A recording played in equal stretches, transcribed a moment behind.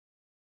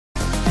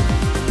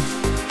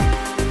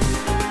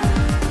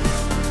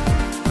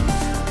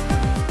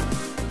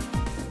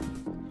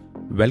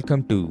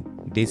Welcome to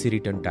Desi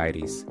Return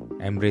Diaries,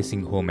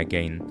 Embracing Home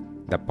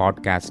Again, the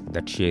podcast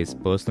that shares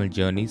personal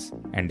journeys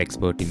and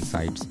expert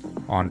insights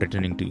on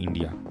returning to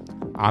India.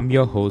 I'm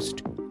your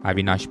host,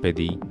 Avinash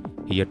Pedi,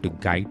 here to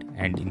guide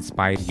and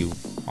inspire you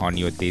on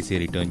your Desi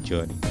Return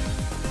journey.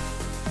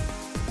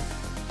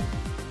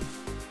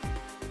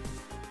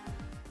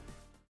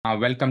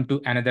 Welcome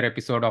to another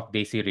episode of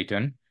Desi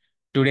Return.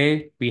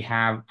 Today we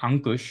have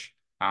Ankush,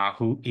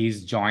 who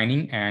is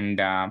joining and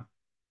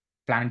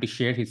planning to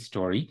share his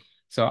story.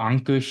 So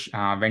Ankush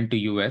went to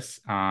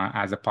US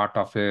as a part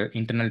of an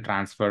internal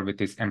transfer with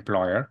his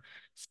employer,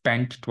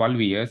 spent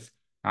 12 years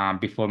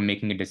before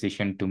making a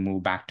decision to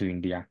move back to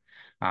India.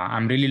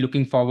 I'm really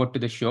looking forward to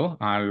the show.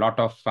 A lot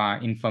of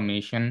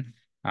information,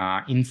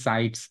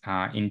 insights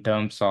in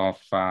terms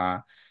of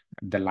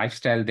the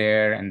lifestyle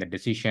there and the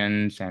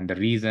decisions and the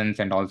reasons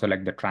and also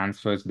like the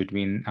transfers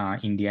between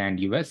India and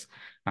US.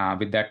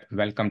 With that,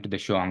 welcome to the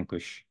show,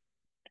 Ankush.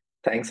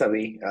 Thanks,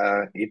 Avi.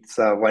 It's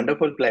a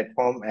wonderful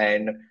platform.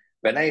 And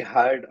when I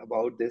heard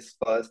about this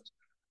first,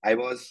 I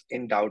was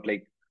in doubt,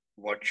 like,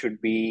 what should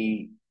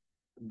be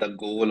the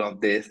goal of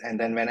this? And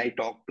then when I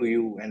talked to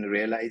you and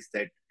realized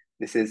that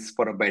this is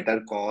for a better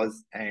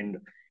cause and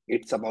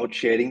it's about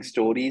sharing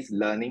stories,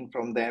 learning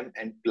from them,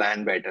 and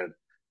plan better.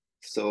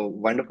 So,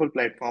 wonderful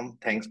platform.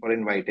 Thanks for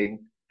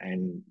inviting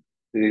and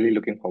really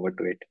looking forward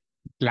to it.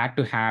 Glad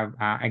to have.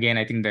 Again,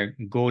 I think the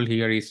goal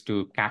here is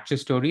to capture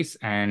stories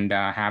and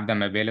have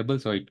them available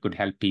so it could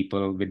help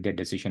people with their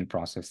decision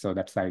process. So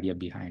that's the idea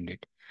behind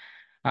it.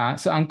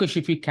 So Ankush,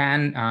 if you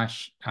can,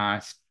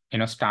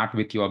 start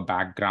with your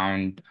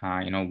background.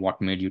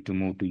 What made you to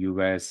move to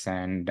US,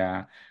 and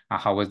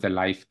how was the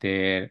life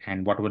there,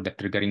 and what were the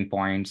triggering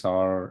points,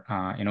 or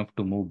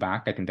to move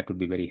back. I think that would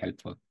be very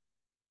helpful.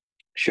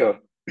 Sure.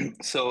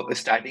 So,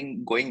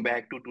 starting going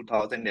back to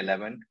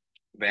 2011,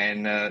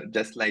 when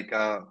just like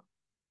a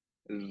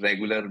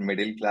regular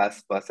middle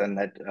class person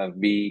that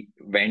we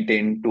went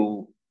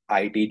into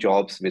IT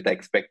jobs with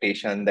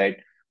expectation that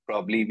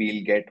probably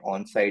we'll get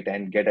on site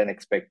and get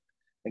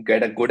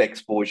a good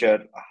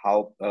exposure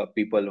how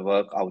people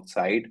work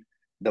outside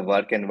the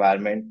work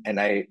environment, and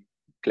I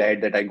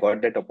glad that I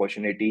got that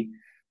opportunity.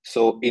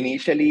 So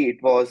initially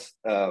it was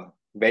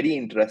very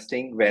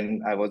interesting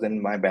when I was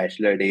in my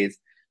bachelor days,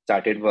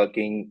 started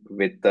working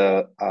with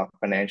a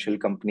financial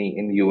company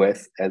in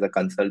US as a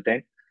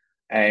consultant.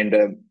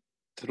 And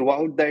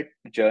throughout that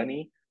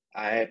journey,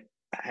 I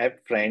have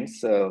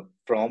friends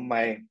from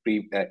my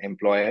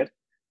employer.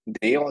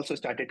 They also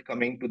started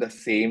coming to the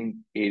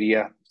same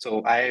area.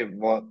 So I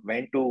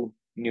went to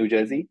New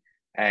Jersey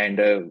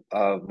and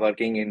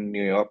working in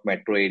New York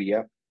metro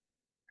area.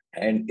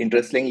 And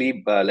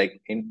interestingly, like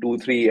in 2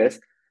 3 years,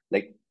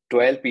 like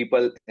 12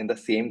 people in the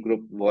same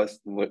group were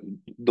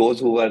those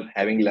who were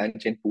having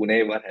lunch in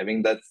Pune were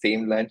having the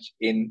same lunch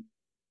in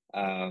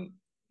um,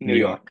 New New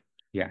York. York.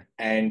 Yeah.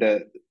 And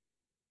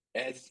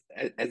as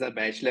a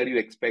bachelor, you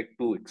expect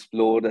to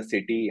explore the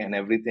city and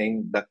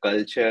everything, the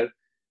culture,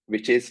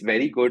 which is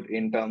very good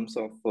in terms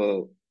of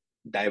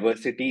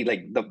diversity.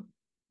 Like the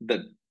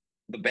the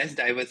best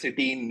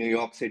diversity in New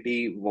York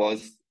City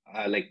was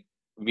like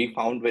we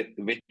found with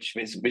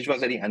which was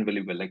very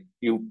unbelievable. Like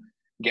you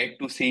get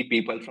to see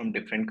people from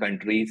different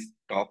countries,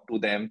 talk to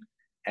them,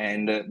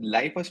 and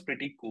life was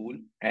pretty cool.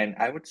 And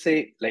I would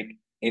say, like,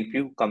 if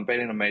you compare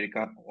in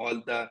America,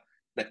 all the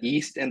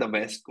east and the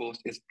west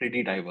coast is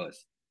pretty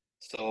diverse.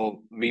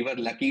 So we were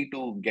lucky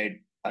to get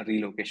a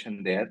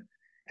relocation there.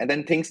 And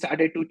then things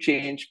started to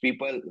change.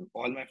 People,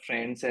 all my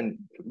friends and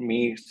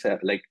me,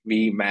 like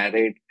we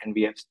married and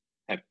we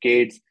have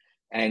kids.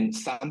 And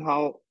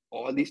somehow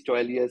all these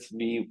 12 years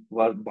we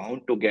were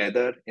bound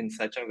together in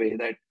such a way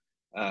that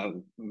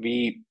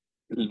we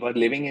were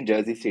living in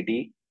Jersey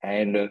City.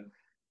 And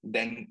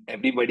then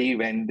everybody,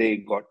 when they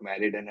got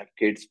married and have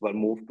kids, were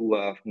moved to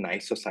a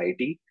nice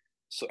society.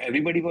 So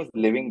everybody was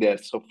living there.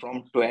 So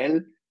from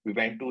 12, we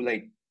went to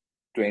like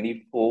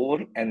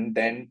 24 and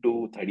then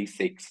to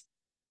 36.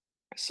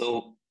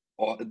 So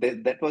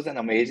that was an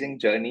amazing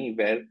journey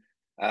where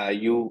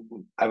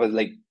I was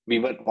like, we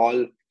were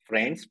all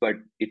friends, but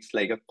it's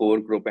like a core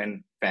group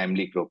and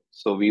family group.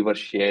 So we were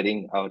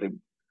sharing our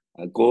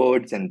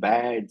goods and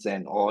bads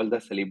and all the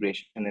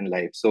celebration in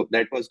life. So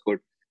that was good.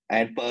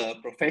 And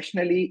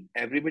professionally,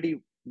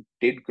 everybody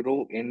did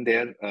grow in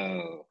their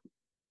uh,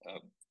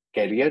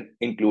 career,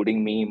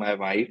 including me, my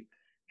wife.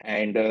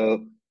 And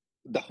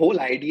the whole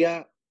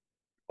idea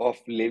of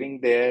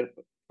living there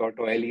for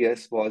 12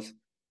 years was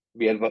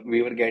we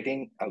were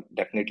getting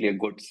definitely a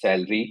good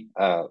salary.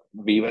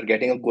 We were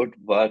getting a good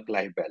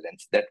work-life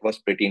balance. That was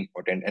pretty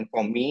important. And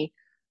for me,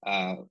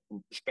 uh,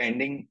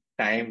 spending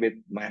time with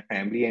my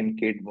family and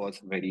kid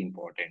was very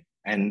important.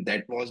 And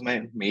that was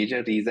my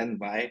major reason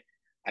why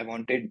I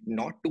wanted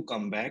not to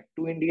come back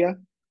to India.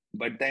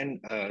 But then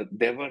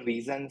there were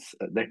reasons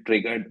that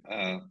triggered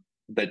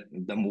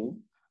the move.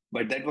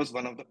 But that was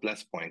one of the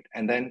plus point.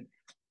 And then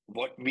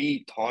what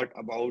we thought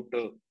about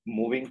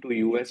moving to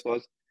US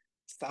was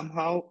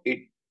somehow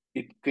it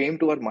came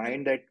to our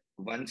mind that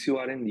once you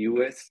are in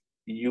US,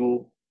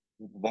 you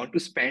want to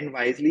spend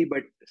wisely,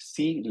 but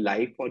see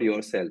life for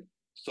yourself.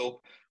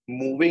 So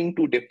moving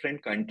to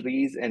different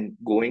countries and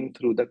going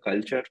through the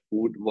culture,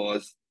 food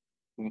was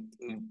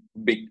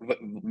be-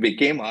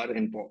 became our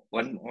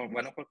one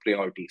of our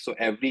priority. So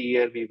every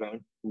year we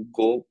want to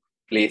go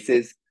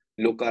places,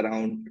 look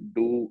around,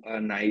 do a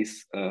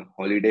nice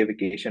holiday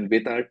vacation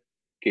with our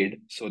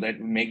kid, so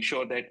that make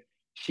sure that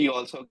she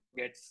also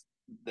gets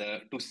the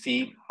to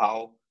see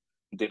how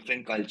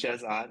different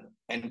cultures are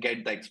and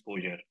get the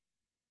exposure.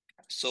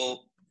 So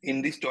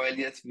in these 12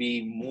 years,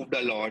 we moved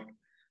a lot.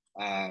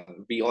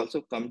 We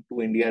also come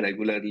to India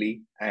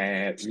regularly.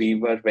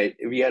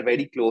 We are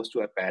very close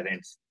to our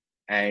parents,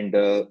 and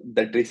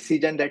the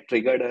decision that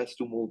triggered us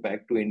to move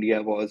back to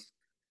India was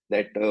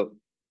that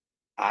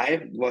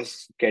I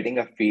was getting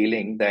a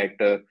feeling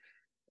that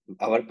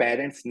our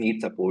parents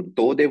need support,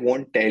 though they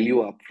won't tell you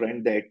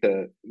upfront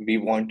that we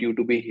want you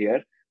to be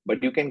here,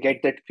 but you can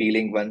get that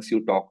feeling once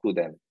you talk to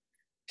them.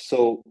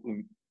 So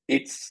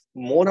it's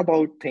more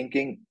about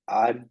thinking,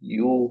 are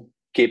you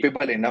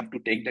capable enough to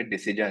take that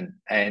decision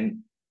and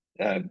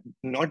uh,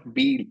 not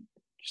be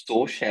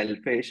so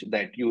selfish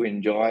that you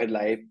enjoy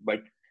life,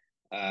 but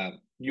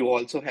you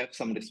also have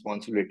some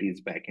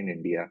responsibilities back in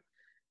India.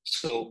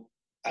 So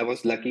I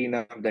was lucky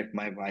enough that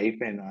my wife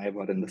and I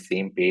were on the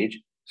same page.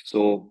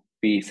 So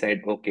we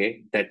said,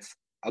 okay, that's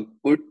a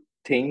good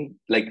thing.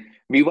 Like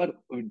we were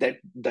that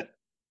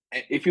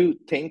if you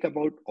think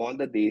about all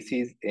the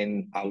desis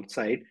in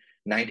outside,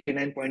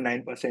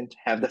 99.9%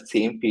 have the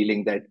same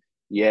feeling that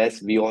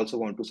yes, we also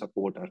want to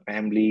support our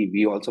family,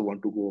 we also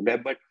want to go there,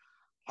 but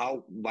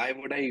why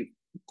would I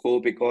go?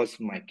 Because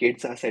my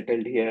kids are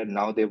settled here,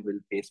 now they will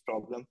face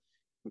problem.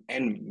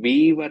 And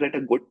we were at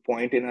a good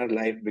point in our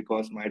life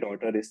because my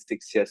daughter is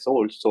 6 years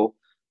old. So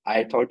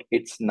I thought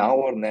it's now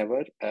or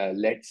never.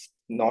 Let's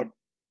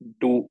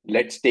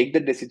take the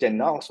decision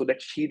now so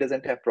that she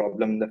doesn't have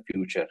problem in the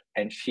future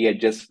and she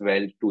adjusts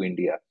well to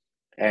India.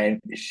 And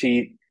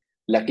she,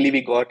 luckily,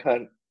 we got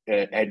her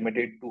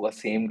admitted to a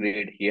same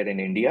grade here in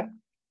India,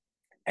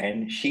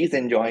 and she's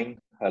enjoying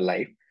her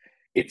life.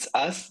 It's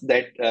us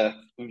that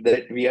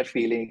we are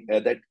feeling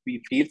that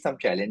we feel some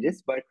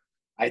challenges, but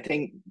I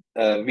think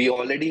we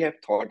already have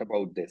thought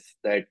about this,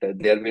 that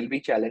there will be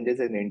challenges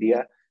in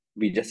India.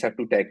 We just have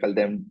to tackle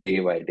them day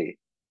by day.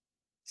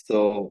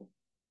 So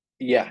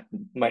yeah,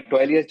 my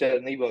 12 years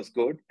journey was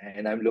good,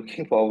 and I'm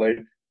looking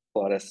forward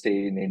for a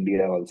stay in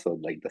India also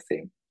like the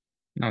same.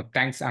 No,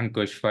 thanks,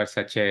 Ankush, for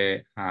such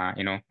a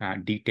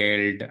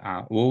detailed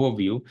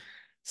overview.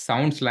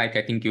 Sounds like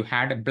I think you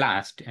had a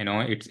blast.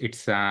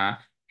 It's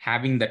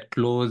having that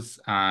close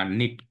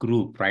knit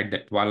group, right?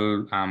 That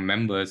 12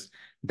 members,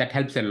 that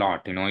helps a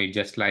lot. It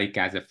just like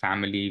as a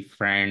family,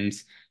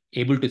 friends,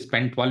 able to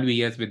spend 12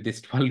 years with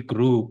this 12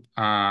 group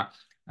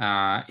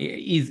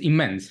is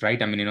immense,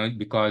 right? I mean,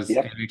 because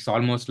Yeah, it's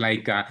almost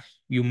like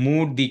you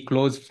moved the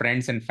close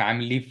friends and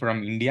family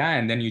from India,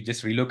 and then you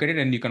just relocated,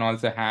 and you can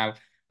also have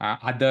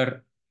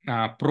other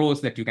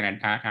pros that you can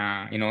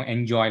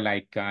enjoy,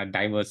 like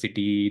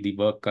diversity, the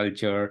work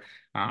culture,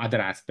 other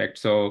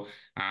aspects. So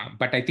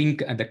but I think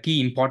the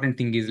key important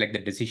thing is like the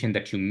decision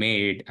that you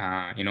made,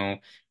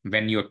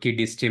 when your kid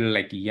is still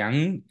like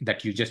young,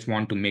 that you just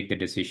want to make the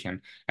decision.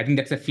 I think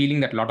that's a feeling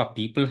that a lot of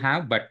people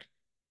have, but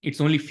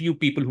it's only few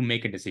people who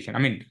make a decision. I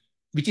mean,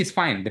 which is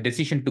fine. The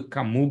decision to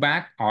come move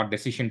back or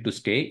decision to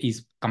stay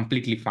is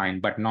completely fine,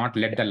 but not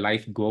let the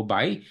life go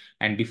by,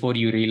 and before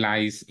you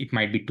realize it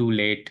might be too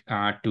late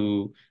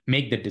to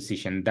make the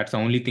decision. That's the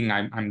only thing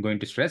I'm going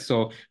to stress.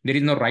 So there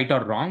is no right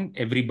or wrong.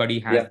 Everybody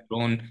has yeah, their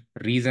own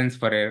reasons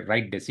for a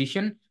right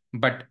decision,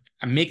 but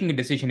making a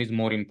decision is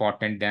more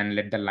important than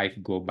let the life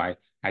go by.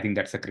 I think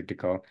that's a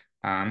critical.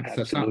 So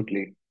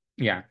absolutely.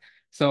 yeah.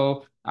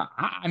 So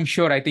I'm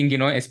sure, I think,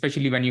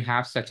 especially when you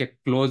have such a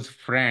close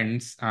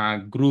friends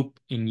group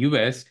in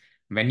US,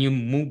 when you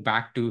move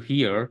back to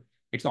here,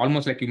 it's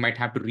almost like you might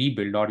have to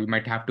rebuild, or you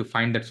might have to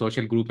find that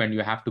social group and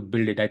you have to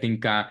build it. I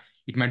think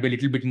it might be a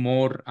little bit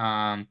more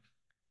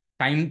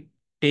time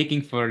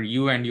taking for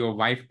you and your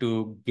wife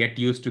to get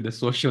used to the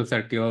social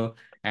circle,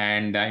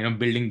 and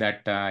building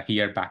that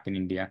here back in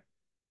India.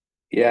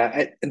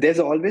 Yeah, there's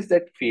always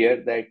that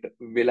fear that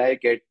will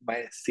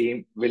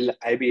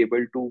I be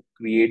able to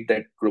create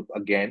that group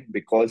again?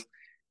 Because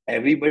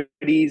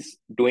everybody's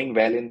doing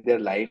well in their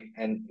life.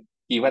 And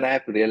even I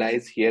have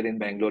realized here in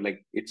Bangalore,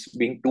 like it's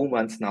been 2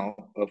 months now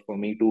for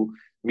me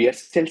we are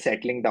still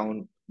settling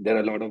down. There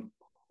are a lot of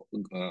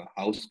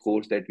house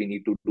chores that we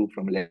need to do,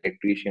 from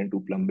electrician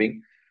to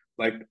plumbing.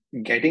 But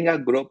getting a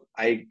group,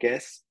 I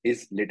guess,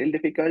 is little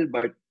difficult,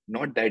 but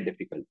not that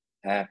difficult.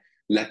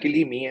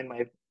 Luckily, me and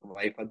my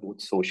wife are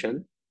both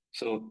social.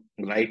 So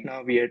right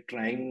now we are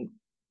trying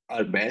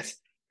our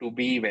best to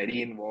be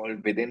very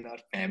involved within our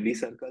family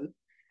circle,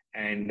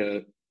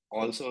 and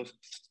also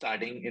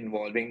starting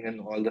involving in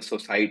all the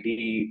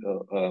society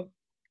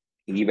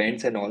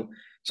events and all.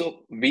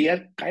 So we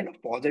are kind of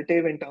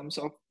positive in terms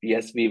of,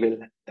 yes, we will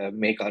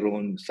make our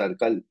own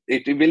circle.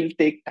 It will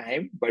take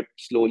time, but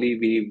slowly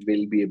we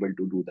will be able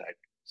to do that.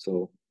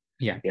 So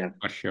Yeah, yeah.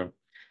 for sure.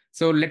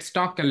 So let's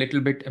talk a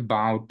little bit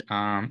about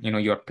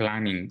your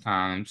planning.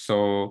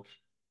 So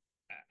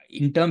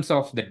in terms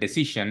of the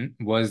decision,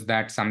 was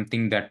that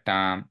something that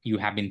you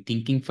have been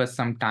thinking for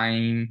some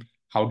time?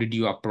 How did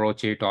you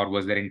approach it, or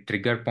was there a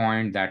trigger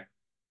point that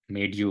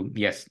made you,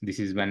 yes, this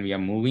is when we are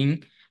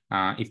moving?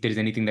 If there is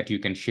anything that you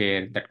can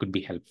share, that could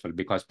be helpful,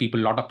 because a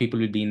lot of people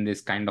will be in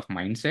this kind of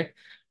mindset.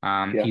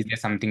 Yeah, Is there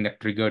something that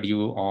triggered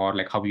you, or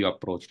like how you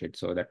approached it?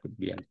 So that could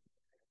be helpful.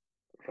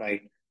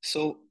 right.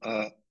 So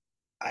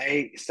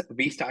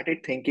we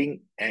started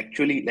thinking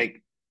actually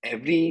like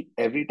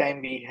every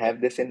time we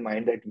have this in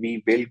mind that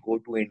we will go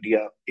to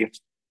India if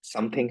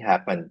something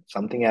happen.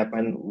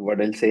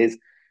 What I'll say is,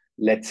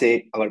 let's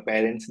say our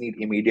parents need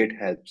immediate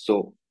help.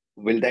 So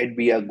will that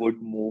be a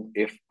good move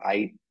if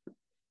I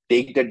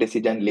take the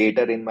decision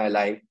later in my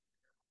life?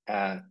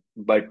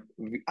 But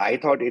I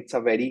thought it's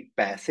a very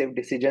passive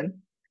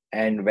decision.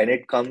 And when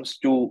it comes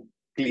to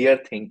clear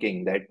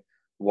thinking that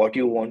what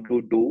you want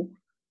to do,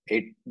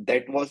 it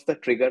that was the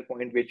trigger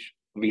point which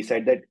we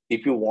said that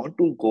if you want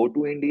to go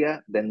to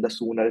India, then the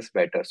sooner is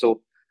better.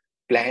 So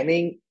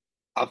planning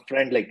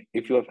upfront, like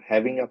if you're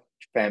having a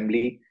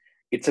family,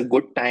 it's a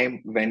good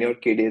time when your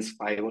kid is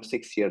 5 or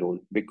 6 year old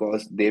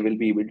because they will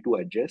be able to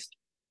adjust,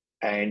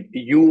 and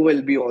you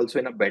will be also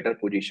in a better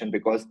position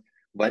because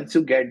once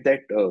you get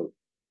that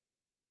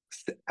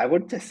I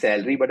would say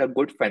salary, but a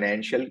good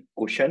financial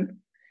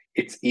cushion,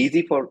 it's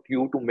easy for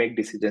you to make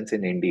decisions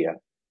in India.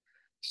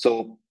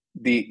 So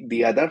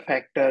the other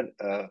factor,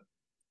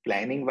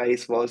 planning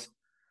wise, was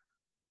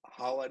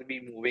how are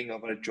we moving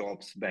our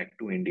jobs back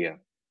to India?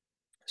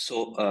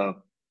 So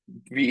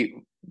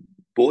we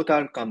both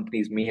our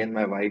companies, me and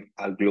my wife,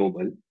 are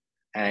global,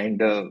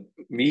 and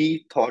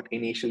we thought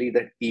initially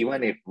that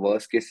even if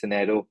worst case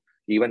scenario,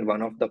 even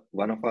one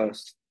of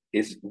us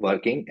is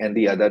working and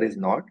the other is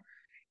not,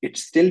 it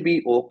still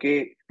be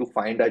okay to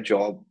find a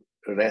job,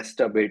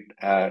 rest a bit,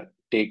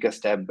 take a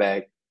step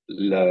back,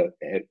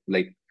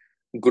 like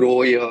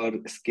grow your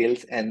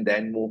skills, and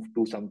then move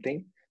to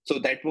something. So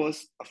that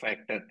was a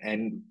factor,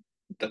 and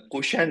the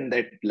cushion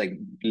that like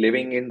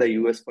living in the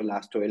US for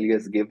last 12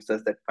 years gives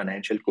us that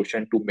financial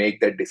cushion to make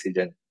that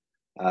decision.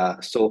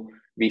 So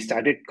we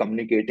started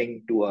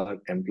communicating to our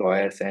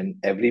employers, and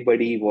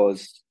everybody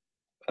was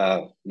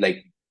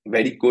like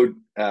very good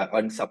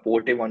and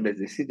supportive on the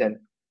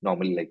decision.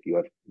 Normally,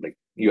 you're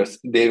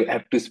they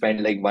have to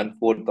spend like one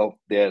fourth of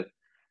their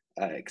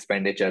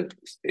expenditure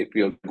if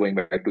you're going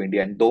back to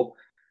India. And though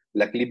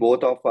luckily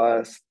both of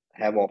us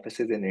have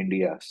offices in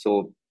India,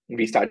 so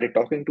we started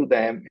talking to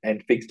them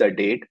and fixed a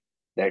date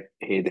that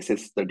hey, this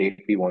is the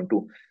date we want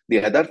to.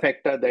 The other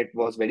factor that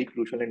was very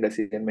crucial in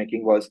decision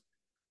making was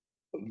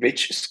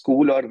which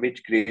school or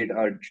which grade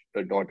our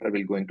daughter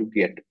will going to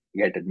get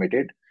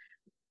admitted.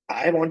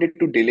 I wanted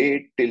to delay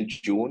it till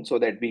June so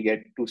that we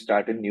get to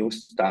start a new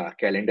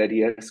calendar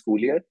year, school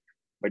year.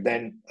 But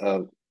then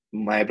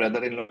my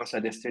brother-in-law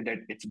suggested that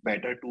it's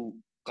better to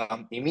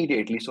come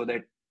immediately so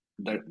that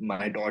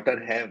my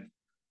daughter have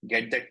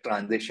get that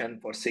transition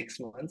for 6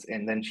 months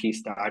and then she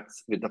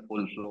starts with the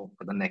full flow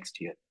for the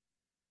next year.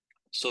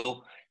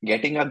 So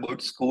getting a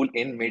good school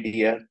in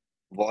mid-year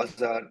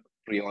was our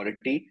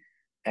priority.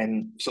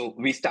 And so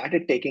we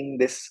started taking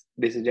this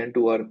decision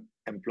to our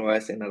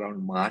employers in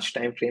around March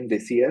timeframe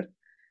this year.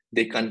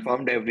 They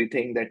confirmed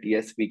everything that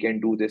yes, we can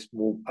do this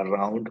move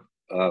around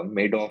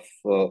mid of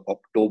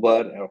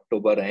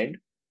October end.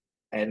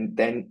 And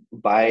then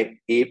by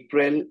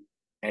April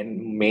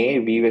and May,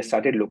 we were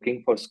started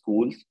looking for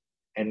schools,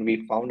 and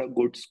we found a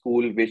good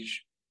school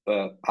which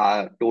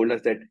told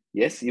us that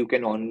yes, you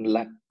can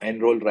online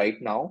enroll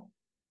right now,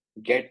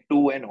 get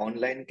to an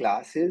online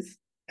classes,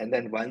 and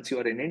then once you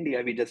are in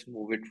India, we just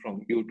move it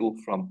from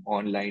from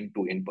online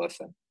to in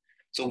person.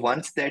 So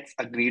once that's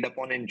agreed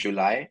upon in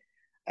July,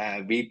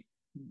 we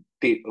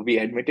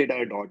admitted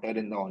our daughter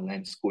in the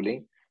online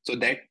schooling. So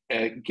that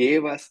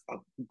gave us a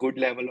good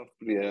level of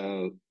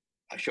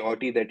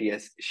surety that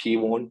yes, she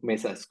won't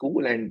miss a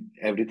school and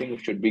everything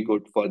should be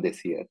good for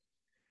this year.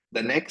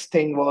 The next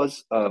thing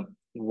was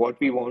what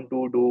we want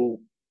to do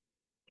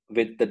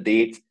with the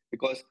dates,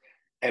 because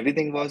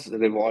everything was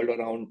revolved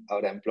around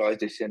our employees'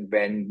 decision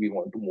when we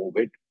want to move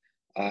it.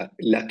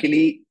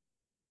 Luckily,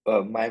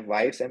 my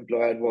wife's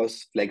employer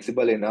was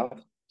flexible enough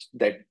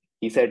that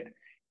he said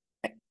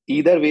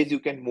either ways you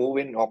can move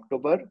in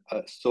October.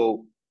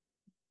 So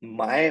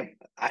my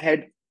I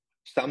had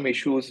some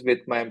issues with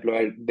my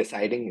employer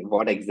deciding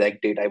what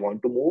exact date I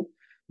want to move,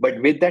 but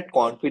with that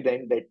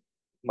confident that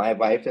my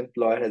wife's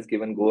employer has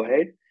given go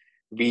ahead,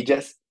 we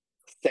just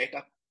set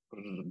a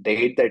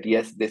date that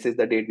yes, this is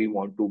the date we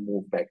want to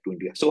move back to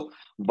India. So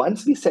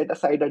once we set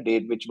aside a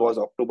date which was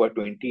October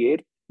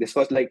 28th, this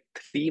was like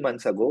 3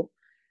 months ago,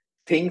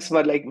 things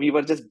were like we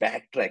were just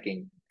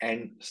backtracking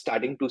and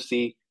starting to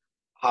see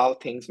how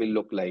things will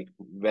look like,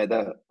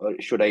 whether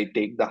should I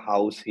take the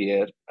house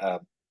here,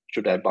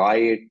 should I buy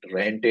it,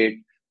 rent it,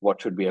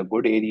 what should be a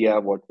good area,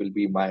 what will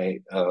be my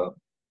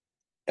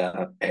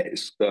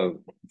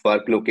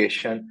work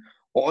location.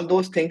 All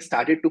those things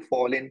started to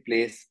fall in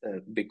place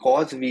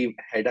because we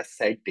had a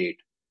set date.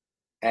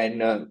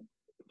 And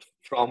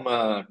from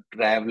a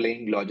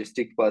traveling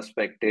logistic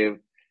perspective,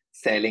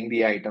 selling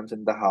the items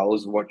in the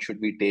house, what should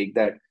we take,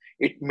 that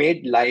it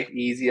made life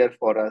easier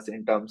for us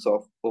in terms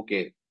of,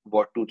 okay,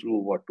 what to do,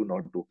 what to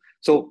not do.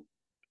 So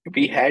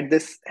we had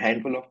this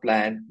handful of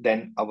plan.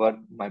 Then our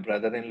my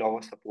brother-in-law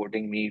was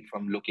supporting me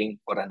from looking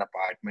for an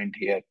apartment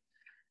here.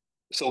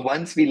 So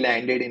once we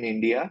landed in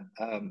India,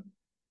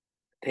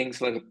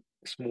 things were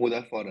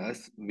smoother for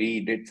us.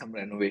 We did some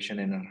renovation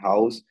in our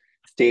house,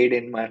 stayed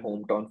in my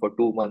hometown for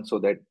 2 months so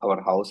that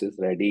our house is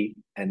ready.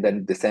 And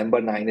then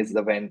December 9 is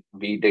the when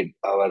we did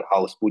our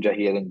house puja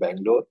here in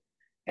Bangalore,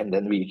 and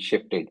then we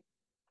shifted.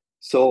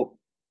 So,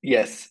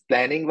 yes,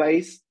 planning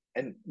wise,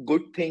 and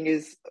good thing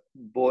is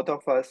both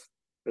of us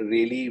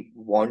really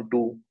want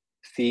to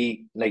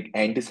see, like,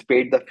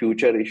 anticipate the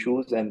future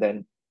issues and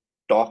then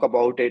talk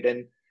about it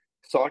and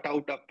sort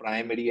out a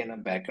primary and a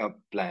backup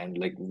plan,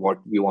 like what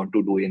we want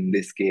to do in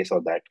this case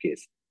or that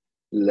case.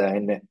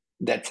 And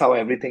that's how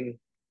everything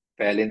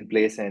fell in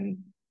place. And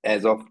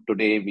as of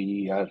today,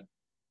 we are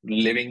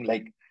living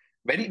like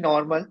very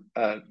normal.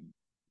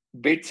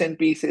 Bits and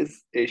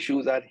pieces,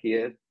 issues are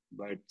here,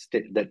 but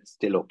that's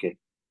still okay.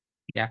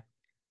 Yeah.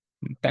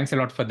 Thanks a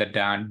lot for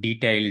that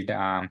detailed,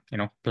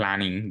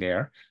 planning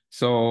there.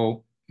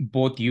 So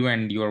both you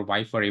and your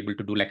wife were able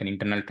to do like an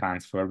internal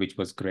transfer, which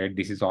was great.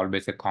 This is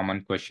always a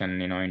common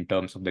question, in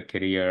terms of the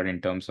career,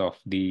 in terms of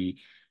the,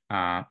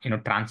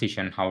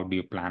 transition. How do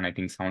you plan? I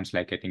think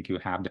you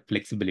have the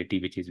flexibility,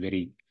 which is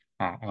very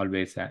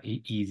always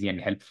easy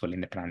and helpful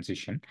in the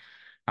transition.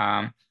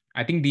 Um,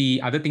 I think the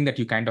other thing that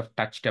you kind of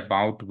touched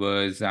about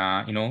was,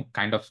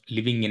 kind of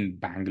living in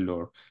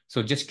Bangalore.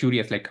 So just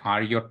curious, like,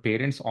 are your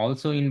parents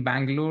also in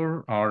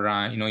Bangalore, or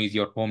is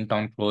your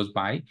hometown close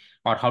by,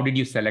 or how did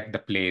you select the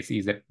place?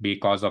 Is it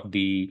because of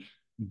the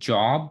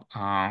job,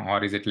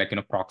 or is it like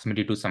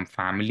proximity to some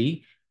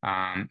family?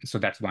 So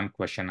that's one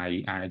question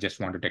I just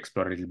wanted to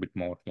explore a little bit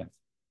more. Yeah.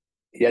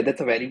 Yeah,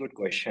 that's a very good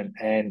question.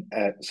 And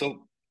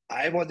so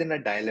I was in a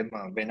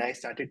dilemma when I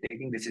started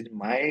taking decision.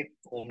 My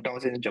hometown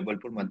is in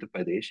Jabalpur, Madhya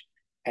Pradesh,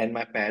 and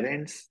my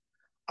parents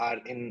are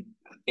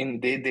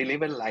they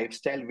live a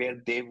lifestyle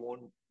where they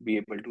won't be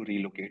able to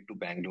relocate to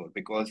Bangalore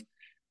because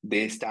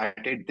they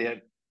started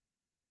their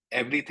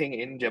everything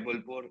in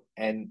Jabalpur,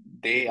 and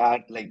they are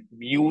like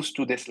used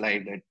to this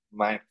life that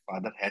my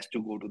father has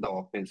to go to the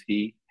office.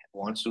 He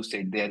wants to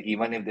sit there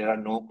even if there are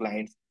no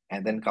clients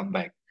and then come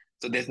back.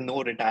 So there's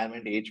no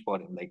retirement age for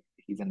him. Like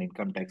he's an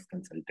income tax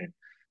consultant.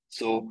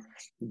 So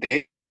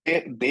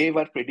they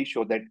were pretty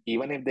sure that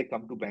even if they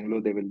come to Bangalore,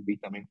 they will be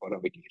coming for a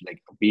week,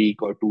 like a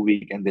week or 2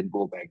 week, and then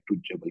go back to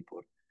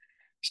Jabalpur.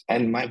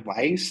 And my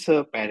wife's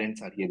parents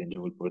are here in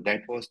Jabalpur.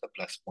 That was the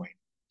plus point.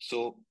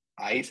 So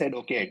I said,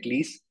 okay, at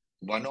least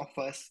one of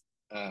us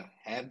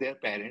have their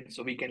parents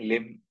so we can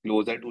live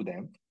closer to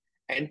them.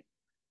 And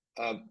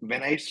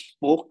when I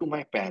spoke to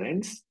my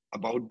parents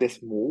about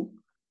this move,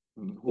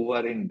 who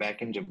are in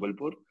back in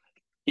Jabalpur,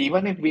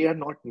 even if we are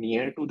not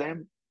near to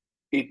them,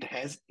 it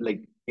has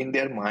like in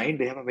their mind,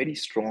 they have a very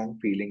strong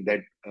feeling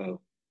that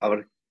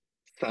our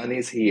son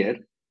is here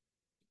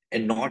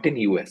and not in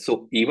US.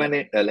 So even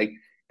if, like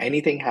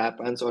anything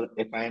happens or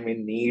if I'm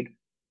in need,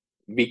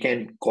 we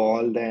can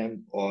call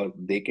them or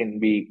they can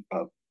be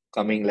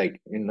coming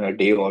like in a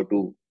day or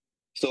two.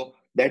 So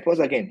that was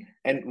again,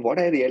 and what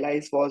I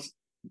realized was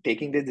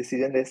taking this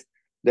decision is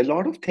a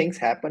lot of things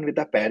happen with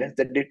the parents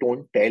that they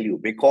don't tell you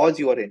because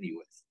you are in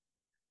US,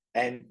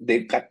 and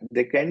they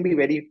can be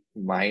very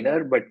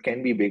minor but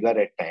can be bigger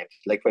at times.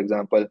 Like for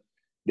example,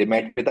 they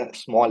met with a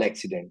small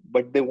accident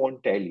but they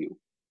won't tell you.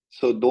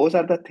 So those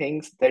are the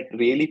things that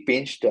really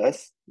pinched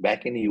us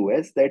back in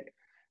US, that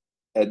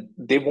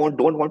they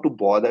don't want to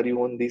bother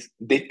you on these.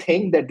 They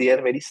think that they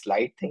are very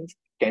slight things,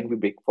 can be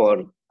big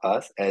for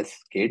us as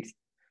kids.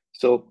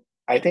 So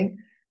I think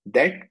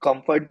that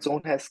comfort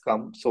zone has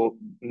come. So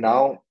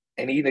now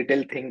any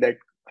little thing that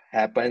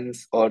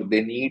happens or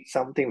they need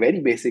something very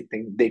basic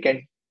thing, they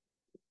can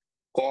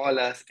call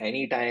us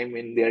anytime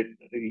in their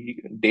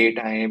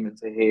daytime and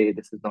say, hey,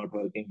 this is not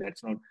working,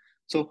 that's not.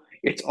 So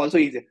it's also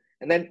easier.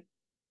 And then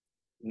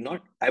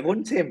not, I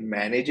wouldn't say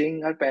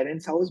managing our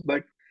parents' house,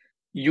 but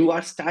you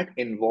are start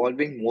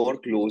involving more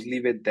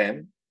closely with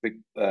them.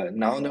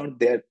 Now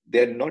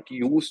they're not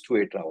used to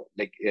it now.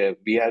 Like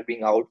we are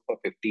being out for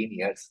 15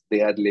 years,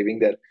 they are living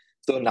there.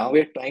 So now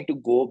we're trying to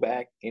go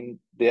back in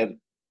their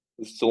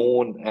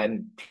zone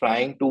and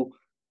trying to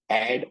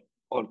add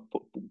or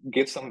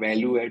give some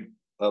value add,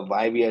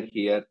 why we are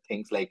here,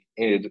 things like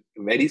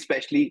very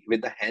especially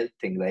with the health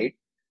thing, right?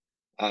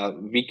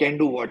 We can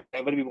do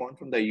whatever we want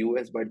from the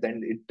US, but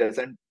then it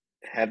doesn't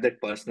have that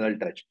personal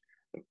touch.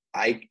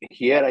 I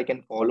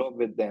can follow up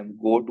with them,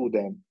 go to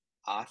them,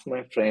 ask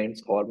my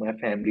friends or my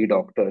family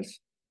doctors,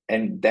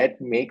 and that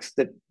makes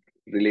the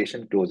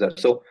relation closer.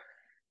 So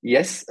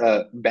yes,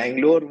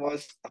 Bangalore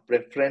was a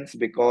preference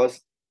because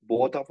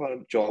both of our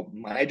job,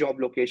 my job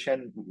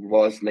location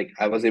was like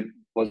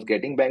was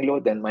getting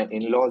Bangalore, then my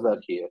in-laws are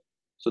here.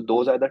 So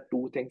those are the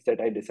two things that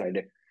I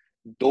decided.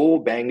 Though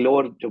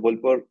Bangalore,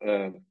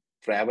 Jabalpur,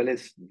 travel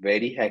is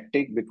very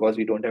hectic because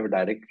we don't have a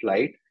direct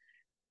flight.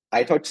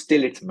 I thought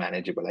still it's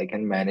manageable. I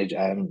can manage.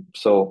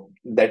 So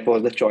that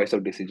was the choice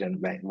of decision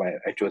why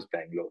I chose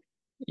Bangalore.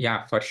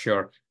 Yeah, for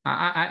sure.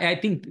 I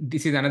think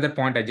this is another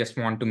point I just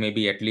want to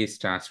maybe at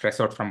least stress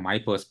out from my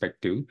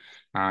perspective.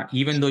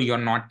 Even though you're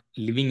not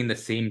living in the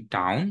same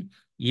town,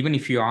 even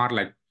if you are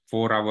like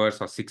 4 hours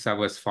or 6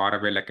 hours far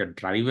away, like a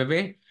drive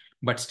away,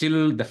 but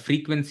still the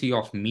frequency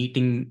of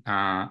meeting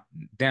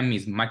them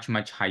is much,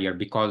 much higher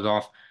because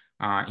of,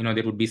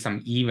 there would be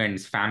some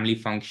events, family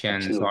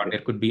functions, or Absolutely.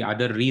 there could be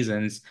other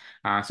reasons.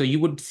 So you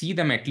would see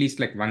them at least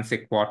like once a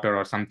quarter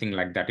or something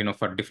like that,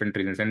 for different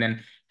reasons. And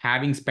then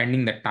having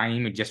spending the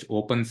time, it just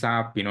opens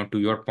up, to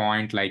your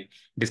point, like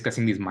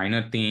discussing these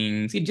minor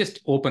things, it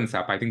just opens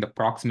up. I think the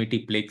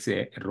proximity plays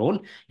a role.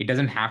 It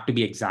doesn't have to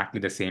be exactly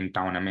the same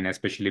town. I mean,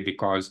 especially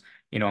because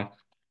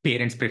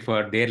parents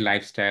prefer their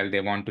lifestyle,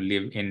 they want to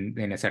live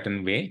in a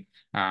certain way.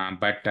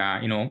 But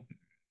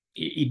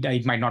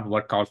it might not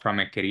work out from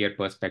a career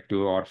perspective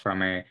or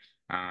from a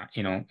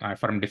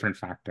from different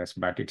factors,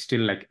 but it's still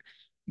like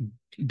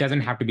it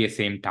doesn't have to be a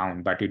same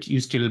town, but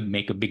you still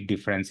make a big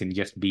difference in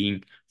just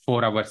being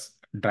 4 hours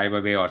drive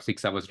away or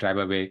 6 hours drive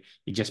away,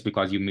 just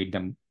because you meet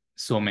them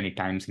so many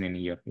times in a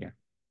year. Yeah.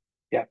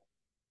 Yeah.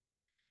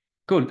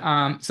 Cool.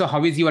 So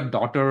how is your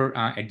daughter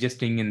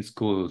adjusting in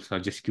school? So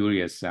just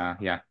curious.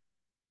 Yeah.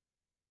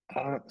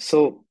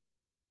 So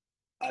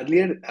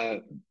earlier,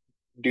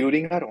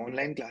 during our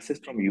online classes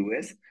from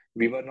US,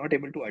 we were not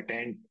able to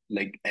attend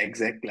like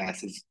exact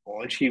classes.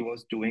 All she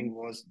was doing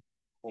was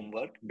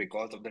homework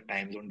because of the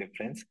time zone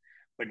difference.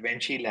 But when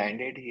she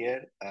landed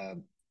here,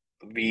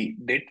 we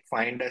did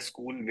find a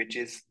school which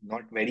is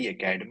not very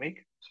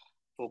academic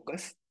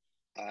focus,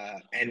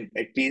 and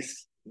at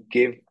least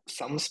give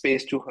some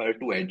space to her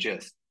to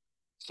adjust.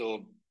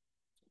 So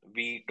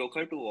we took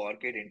her to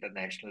Orchid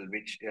International,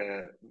 which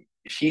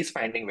she's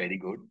finding very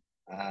good.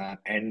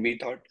 And we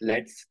thought,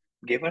 let's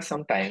give her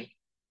some time,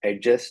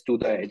 adjust to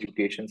the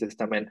education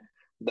system. And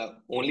the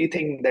only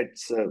thing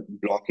that's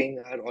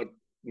blocking her or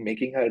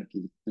making her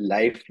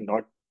life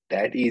not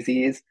that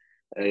easy is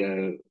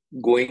uh,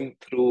 going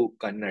through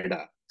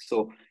Kannada.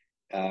 So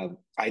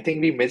I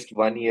think we missed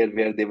 1 year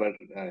where they were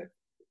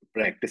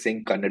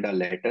practicing Kannada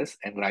letters,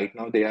 and right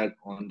now they are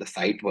on the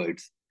sight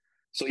words.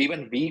 So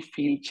even we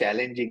feel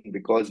challenging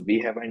because we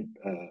haven't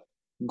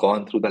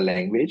gone through the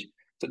language.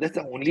 So that's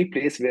the only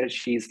place where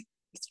she's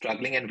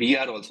struggling, and we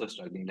are also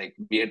struggling. Like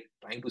we are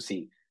trying to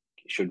see,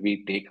 should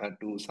we take her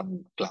to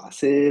some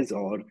classes,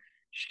 or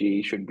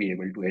she should be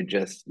able to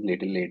adjust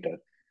little later.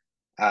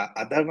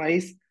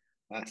 Otherwise,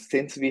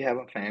 since we have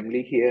a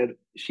family here,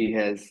 she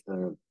has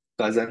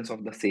cousins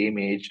of the same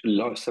age,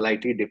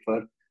 slightly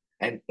differ.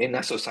 And in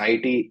a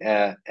society,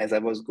 as I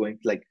was going,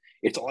 like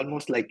it's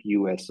almost like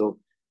US. So,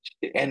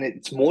 and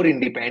it's more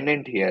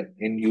independent here.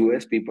 In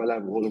US, people are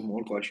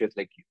more cautious.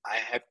 Like I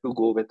have to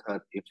go with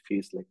her if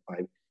she's like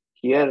 5.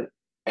 Here,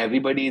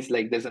 everybody is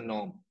like there's a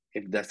norm.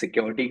 If the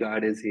security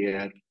guard is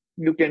here,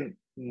 you can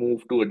go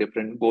to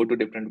different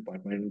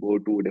apartment, go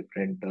to a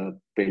different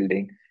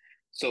building.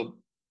 So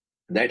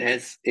that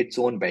has its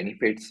own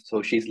benefits.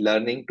 So she's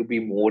learning to be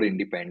more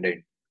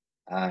independent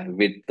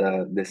with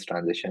this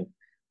transition.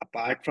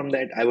 Apart from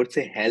that, I would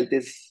say health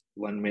is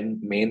one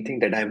main thing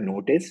that I've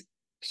noticed.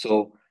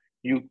 So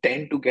you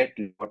tend to get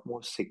a lot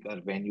more sicker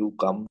when you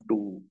come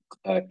to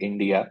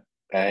India,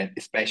 and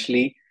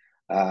especially.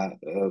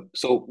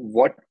 So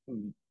what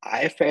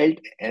I felt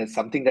and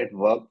something that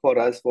worked for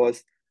us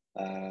was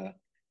uh,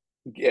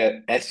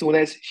 as soon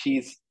as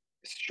she's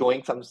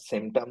showing some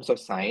symptoms or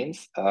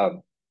signs,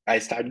 I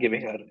start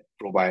giving her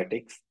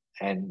probiotics,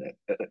 and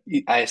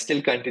I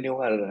still continue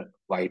her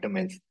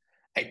vitamins.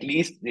 At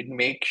least it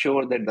makes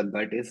sure that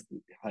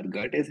her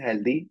gut is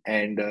healthy,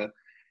 and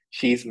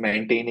she's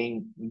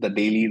maintaining the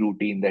daily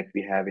routine that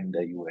we have in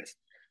the US.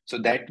 So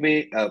that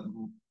way,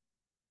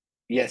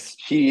 yes,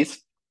 she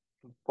is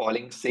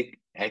falling sick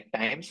at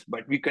times,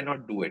 but we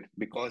cannot do it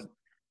because,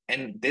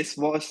 and this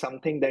was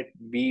something that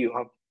we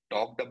have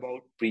talked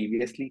about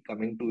previously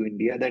coming to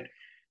India, that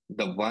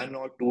the 1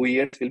 or 2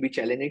 years will be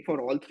challenging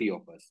for all three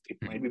of us. It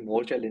might be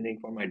more challenging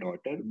for my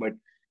daughter, but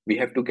we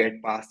have to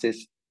get past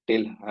this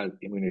till her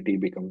immunity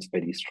becomes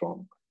very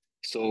strong.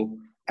 So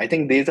I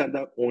think these are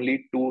the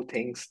only two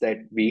things that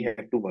we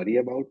have to worry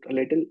about a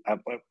little.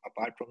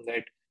 Apart from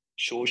that,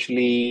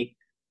 socially,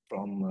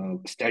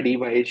 from study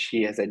wise,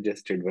 she has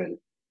adjusted well.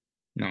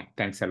 No,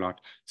 thanks a lot.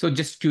 So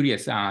just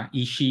curious,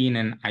 is she in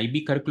an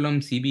IB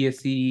curriculum,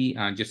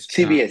 CBSE, just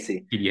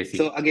CBSE. CBSE?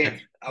 So again,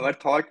 our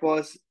thought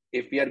was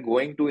if we are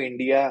going to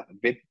India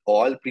with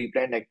all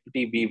pre-planned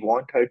activity, we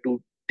want her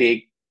to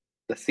take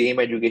the same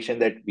education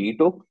that we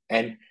took.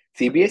 And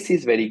CBSE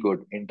is very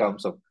good in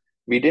terms of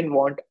we didn't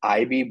want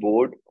IB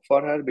board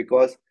for her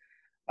because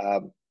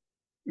um,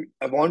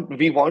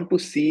 we want to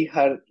see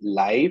her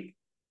life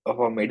of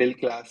a middle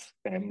class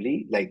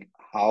family, like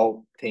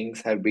how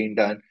things have been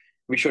done.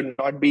 We should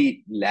not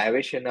be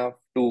lavish enough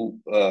to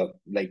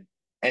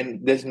and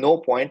there's no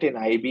point in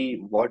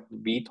IB. What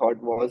we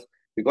thought was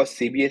because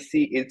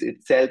CBSE is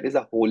itself is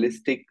a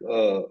holistic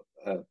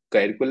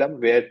curriculum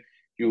where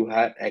you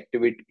have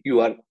activity,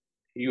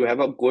 you have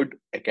a good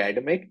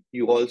academic,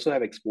 you also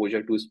have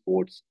exposure to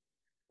sports.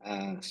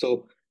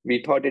 So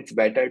we thought it's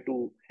better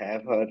to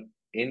have her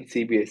in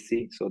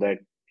CBSE so that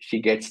she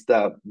gets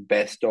the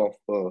best of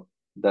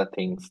the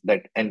things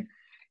that, and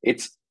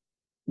it's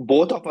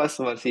both of us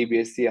were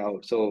CBSE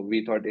out, so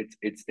we thought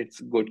it's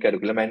good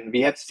curriculum, and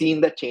we have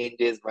seen the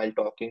changes while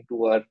talking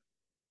to our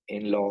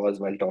in-laws,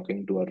 while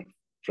talking to our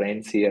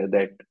friends here,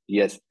 that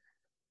yes,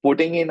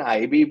 putting in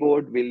IB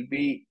board will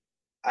be,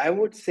 I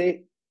would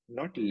say,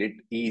 not lit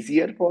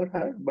easier for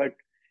her, but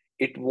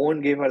it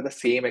won't give her the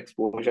same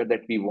exposure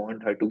that we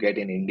want her to get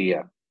in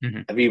India.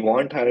 Mhm. We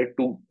want her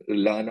to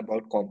learn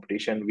about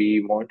competition.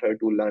 We want her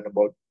to learn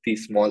about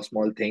these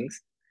small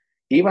things.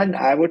 Even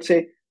I would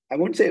say, I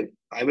won't say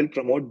I will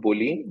promote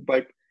bullying,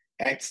 but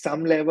at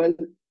some level,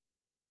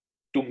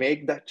 to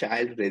make the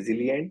child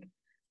resilient,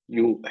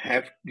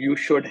 you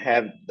should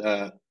have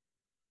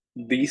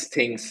these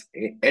things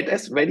at a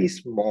very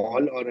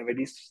small or a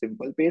very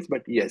simple pace.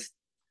 But yes,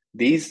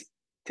 these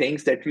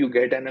things that you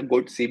get in a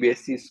good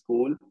CBSE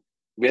school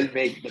will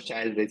make the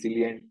child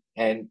resilient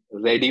and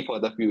ready for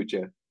the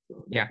future.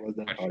 So that Yeah, was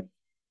the for thought.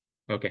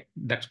 sure. Okay,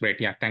 that's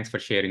great. Yeah, thanks for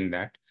sharing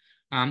that.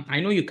 I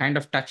know you kind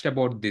of touched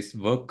about this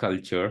work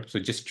culture, so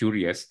just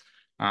curious.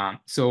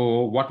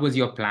 So what was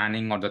your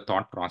planning or the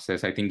thought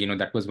process? I think,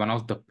 that was one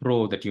of the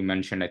pro that you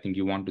mentioned. I think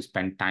you want to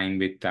spend time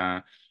with,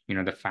 the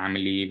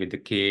family, with the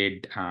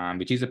kid,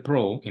 which is a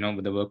pro,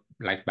 with the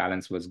work-life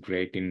balance was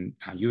great in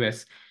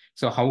US.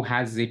 So how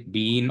has it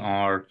been,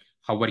 or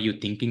how are you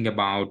thinking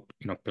about,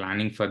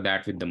 planning for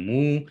that with the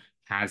move?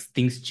 Has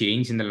things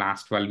changed in the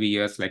last 12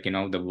 years, like,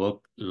 the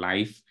work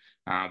life?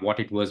 What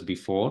it was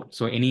before.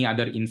 So, any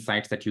other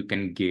insights that you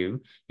can give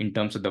in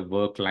terms of the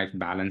work-life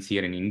balance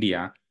here in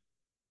India,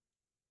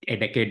 a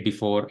decade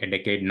before, a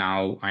decade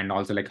now, and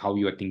also like how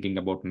you are thinking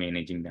about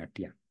managing that?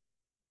 Yeah.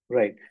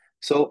 Right.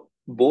 So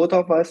both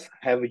of us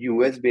have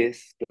US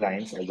based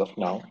clients as of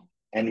now,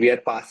 and we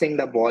are passing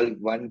the ball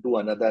one to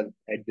another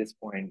at this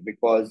point,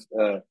 because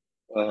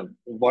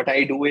what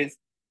I do is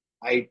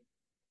I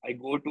I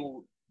go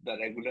to the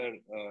regular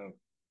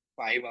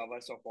 5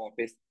 hours of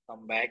office,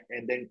 come back,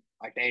 and then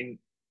attend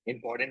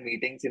important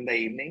meetings in the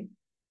evening.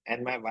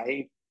 And my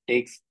wife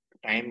takes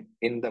time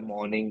in the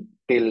morning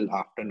till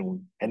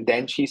afternoon, and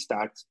then she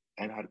starts,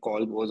 and her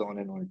call goes on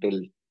and on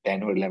till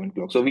 10 or 11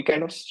 o'clock. So we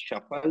kind of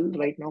shuffle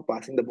right now,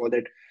 passing the ball,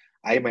 that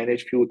I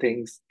manage few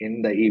things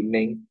in the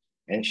evening,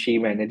 and she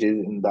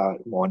manages in the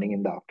morning,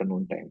 in the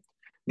afternoon time.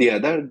 The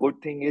other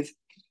good thing is,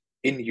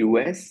 in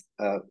US,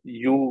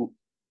 you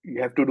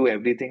have to do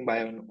everything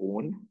by your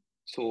own.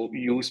 So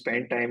you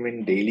spend time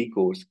in daily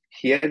course.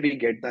 Here we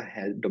get the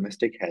help,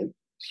 domestic help.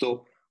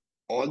 So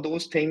all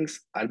those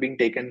things are being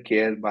taken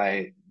care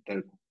by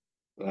uh,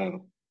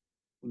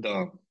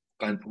 the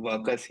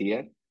workers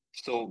here.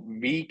 So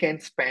we can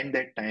spend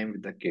that time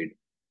with the kid.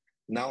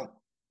 Now,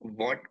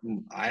 what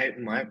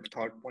my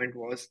thought point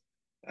was,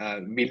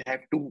 we'll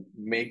have to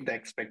make the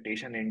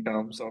expectation in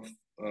terms of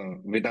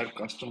with our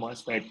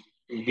customers, that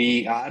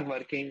we are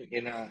working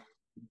uh,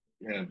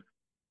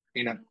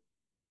 in a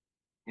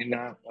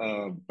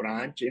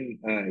branch in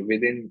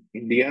within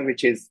India,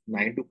 which is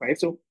 9 to 5.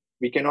 So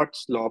we cannot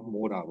slob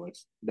more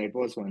hours. That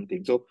was one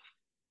thing. So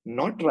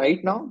not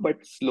right now,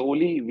 but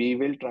slowly we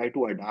will try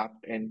to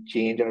adapt and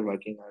change our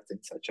working hours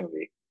in such a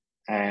way.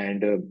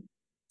 And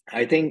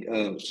I think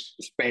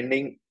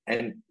spending,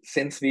 and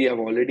since we have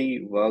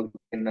already worked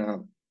in a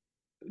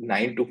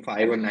 9 to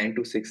 5 or 9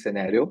 to 6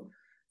 scenario,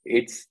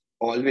 it's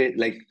always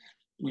like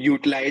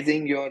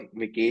utilizing your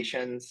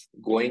vacations,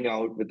 going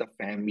out with the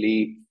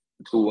family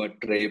to a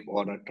trip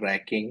or a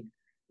trekking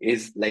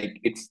is like,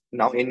 it's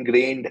now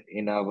ingrained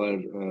in our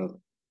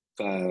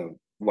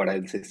what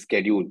I'll say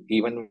schedule,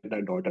 even with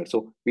our daughter.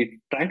 So we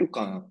try to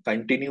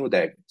continue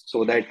that,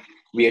 so that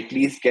we at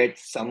least get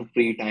some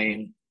free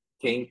time,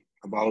 think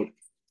about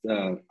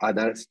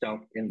other stuff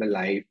in the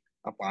life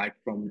apart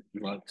from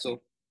work.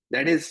 So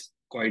that is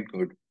quite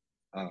good.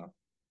 Uh,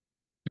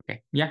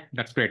 Okay. Yeah,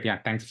 that's great. Yeah,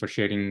 thanks for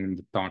sharing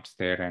the thoughts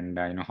there, and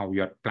how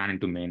you are planning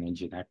to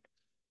manage that.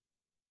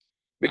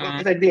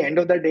 because at the end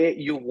of the day,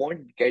 you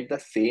won't get the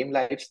same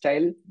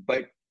lifestyle,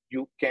 but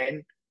you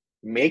can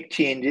make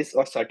changes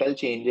or subtle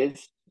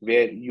changes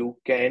where you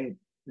can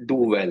do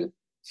well.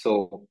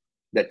 So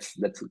that's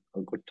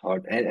a good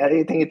thought, and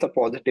I think it's a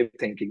positive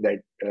thinking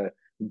that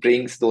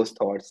brings those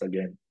thoughts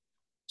again.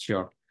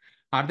 Sure.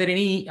 Are there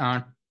any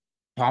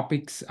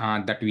topics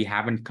that we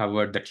haven't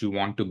covered that you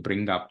want to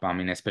bring up? I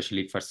mean,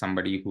 especially for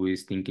somebody who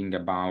is thinking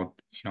about,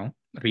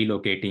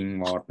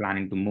 relocating or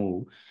planning to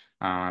move,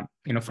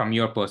 from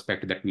your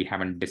perspective that we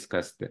haven't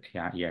discussed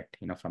yet,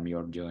 from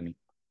your journey.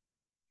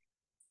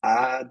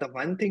 The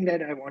one thing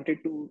that I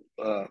wanted to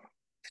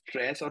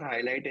stress or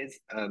highlight is,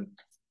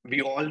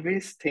 we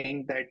always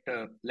think that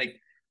like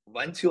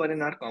once you are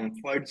in our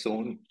comfort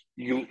zone,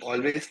 you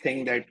always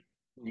think that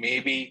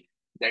maybe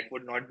that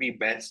would not be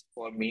best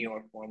for me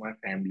or for my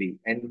family.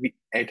 And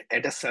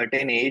at a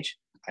certain age,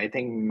 I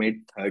think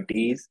mid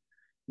 30s,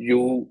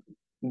 you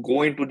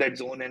go into that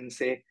zone and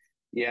say,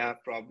 Yeah,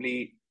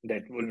 probably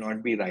that will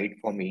not be right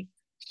for me.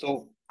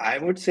 So I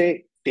would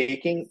say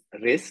taking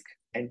risk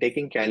and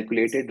taking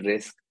calculated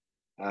risk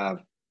uh,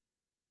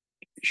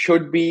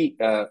 should be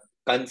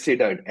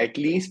considered. At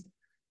least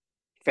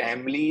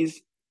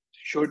families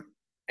should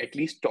at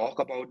least talk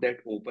about that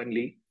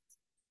openly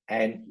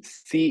and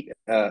see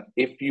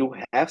if you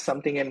have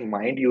something in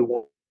mind you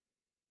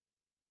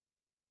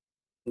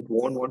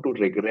won't want to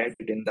regret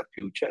it in the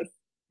future,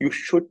 you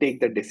should take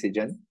the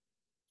decision.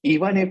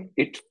 Even if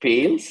it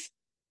fails,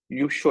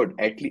 you should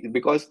at least,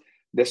 because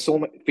there's so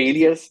many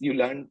failures, you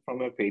learn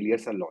from your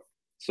failures a lot.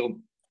 So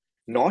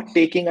not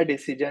taking a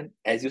decision,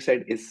 as you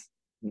said, is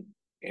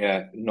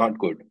not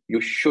good.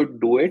 You should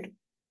do it,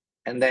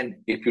 and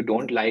then if you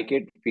don't like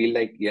it, feel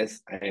like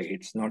yes,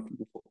 it's not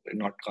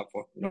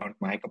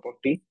my cup of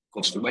tea.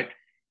 But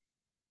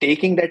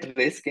taking that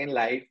risk in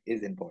life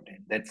is important.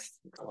 That's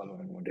all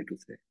I wanted to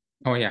say.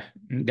 Oh yeah,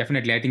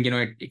 definitely. I think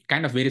it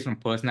kind of varies from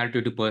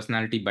personality to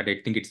personality, but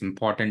I think it's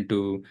important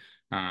to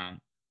uh,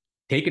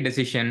 take a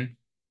decision,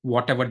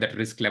 whatever that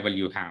risk level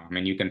you have. I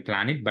mean, you can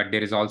plan it, but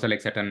there is also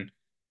like certain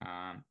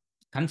uh,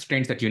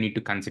 constraints that you need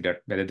to consider,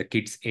 whether the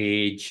kid's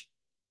age,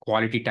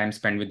 quality time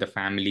spent with the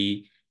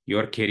family,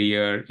 your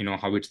career,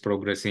 how it's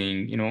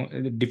progressing,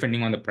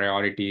 depending on the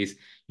priorities.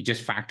 You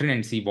just factor in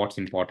and see what's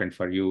important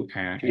for you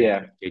at Yeah,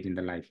 that stage in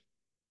the life.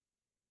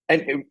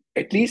 and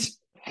at least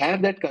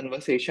have that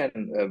conversation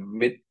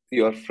with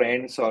your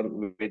friends or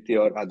with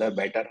your other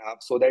better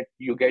half so that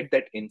you get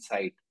that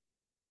insight.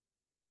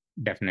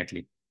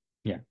 Definitely.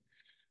 Yeah.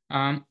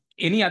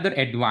 Any other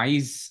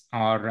advice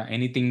or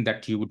anything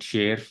that you would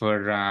share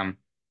for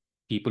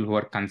people who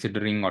are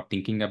considering or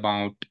thinking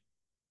about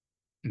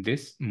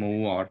this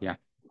move or yeah.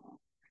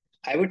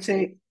 I would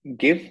say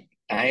give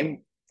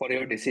time for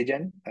your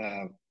decision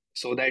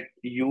so that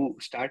you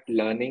start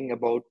learning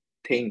about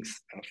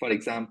things. For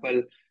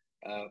example,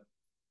 uh,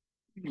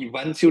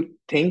 once you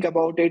think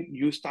about it,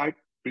 you start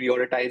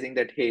prioritizing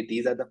that, hey,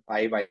 these are the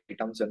 5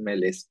 items on my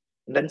list.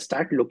 And then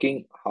start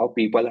looking how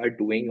people are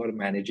doing or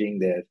managing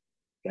there,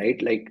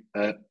 right? Like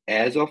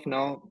as of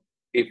now,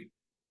 if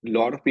a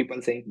lot of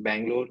people saying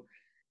Bangalore,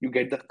 you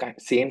get the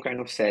same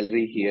kind of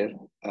salary here.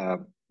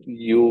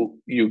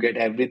 You get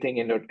everything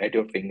at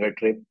your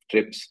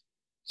fingertips.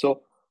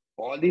 So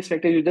all these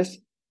factors, you just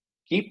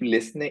keep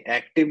listening,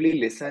 actively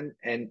listen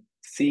and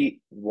see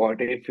what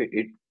if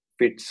it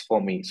fits for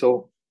me.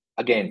 So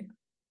again,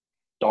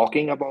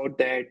 talking about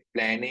that,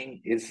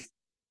 planning is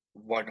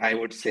what I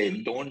would say.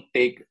 Don't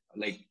take,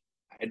 like,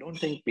 I don't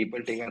think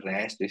people take a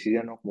rash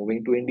decision of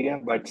moving to India,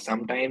 but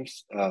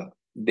sometimes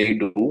they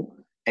do.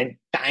 And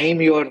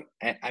time your,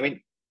 I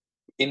mean,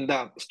 in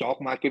the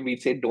stock market, we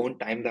say don't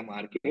time the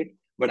market.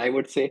 But I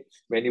would say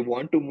when you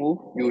want to move,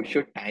 you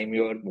should time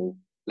your move.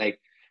 Like,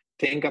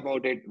 think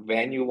about it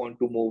when you want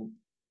to move.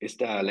 Is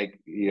the like,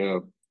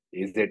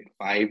 is it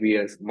 5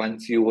 years?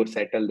 Once you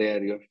settle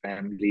there, your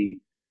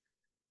family,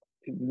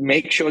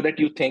 make sure that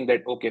you think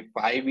that okay,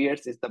 5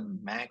 years is the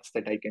max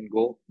that I can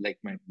go. Like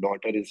my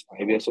daughter is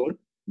 5 years old,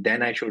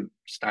 then I should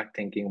start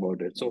thinking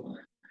about it. So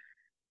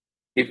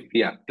if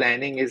yeah,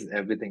 planning is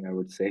everything, I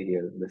would say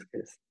here in this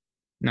case.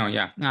 No,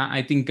 yeah.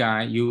 I think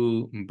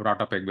you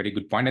brought up a very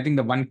good point. I think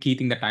the one key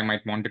thing that I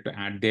might wanted to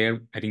add there,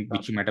 I think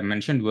which you might have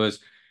mentioned was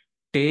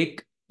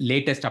take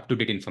latest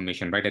up-to-date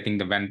information, right? I think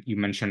the when you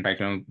mentioned right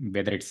now,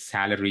 whether it's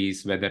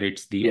salaries, whether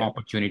it's the Yeah,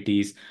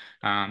 opportunities,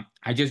 I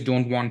just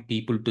don't want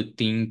people to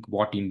think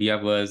what India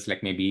was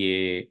like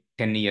maybe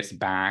 10 years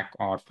back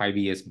or 5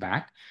 years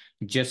back.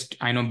 Just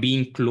I know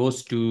being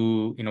close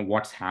to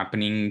what's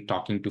happening,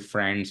 talking to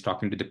friends,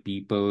 talking to the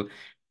people,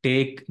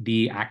 take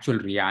the actual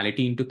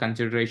reality into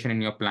consideration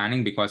in your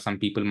planning because some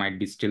people might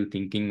be still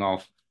thinking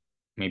of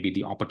maybe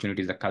the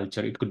opportunities, the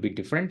culture, it could be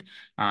different.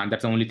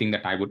 That's the only thing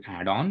that I would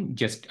add on.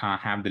 Just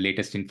have the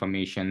latest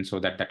information so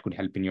that that could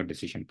help in your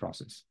decision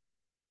process.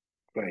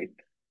 right.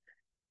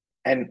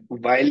 And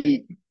while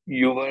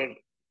you were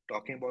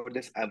talking about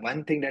this,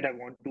 one thing that I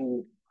want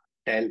to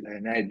tell,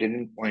 and I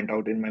didn't point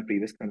out in my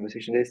previous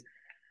conversation, is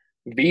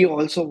we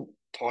also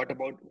thought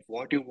about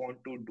what you want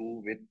to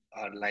do with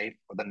our life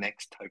for the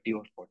next 30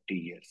 or 40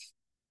 years.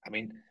 I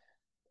mean,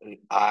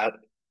 are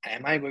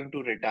am I going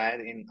to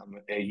retire in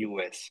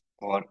US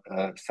or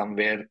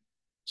somewhere,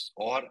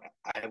 or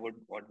I would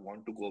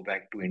want to go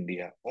back to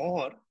India,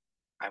 or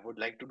I would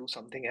like to do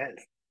something else.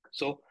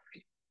 So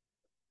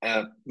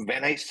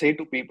when I say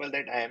to people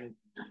that I am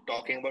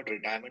talking about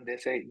retirement, they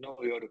say, "No,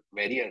 you're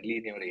very early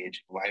in your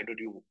age. Why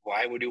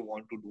would you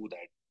want to do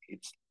that?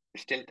 It's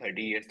still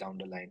 30 years down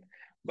the line."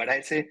 But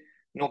I say,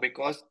 no,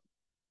 because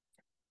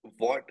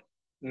what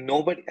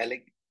nobody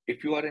like,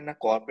 if you are in a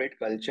corporate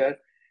culture,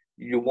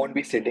 you won't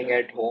be sitting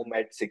at home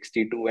at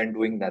 62 and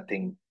doing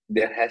nothing.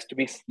 There has to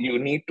be, you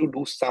need to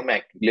do some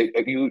act, like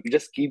you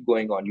just keep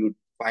going on, you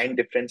find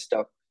different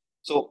stuff.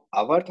 So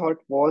our thought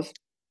was,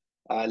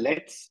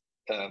 let's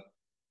uh,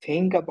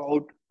 think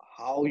about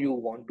how you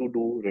want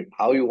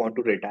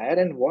to retire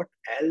and what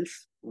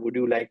else would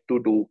you like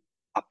to do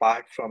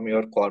apart from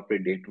your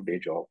corporate day-to-day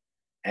job.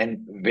 And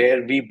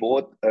where we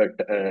both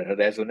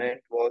resonate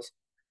was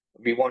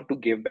we want to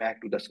give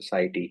back to the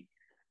society,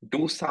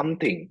 do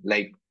something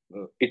like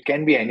it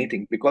can be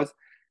anything, because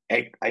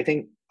I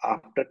think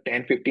after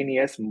 10, 15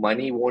 years,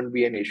 money won't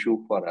be an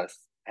issue for us.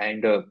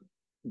 And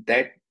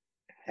that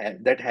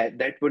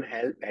that would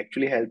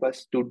actually help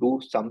us to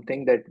do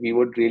something that we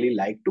would really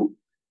like to,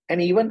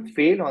 and even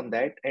fail on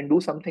that and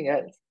do something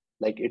else.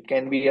 Like it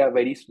can be a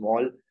very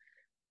small,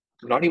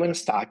 not even a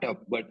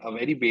startup, but a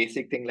very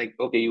basic thing, like,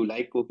 okay, you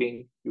like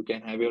cooking, you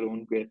can have your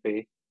own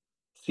cafe,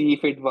 see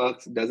if it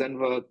works, doesn't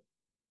work,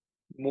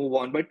 move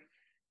on. But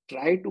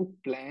try to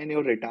plan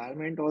your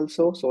retirement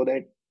also, so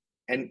that,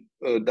 and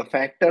the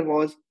factor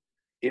was,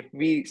 if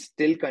we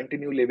still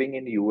continue living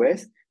in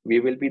US, we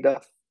will be the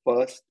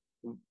first,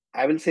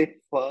 I will say,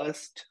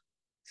 first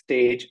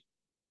stage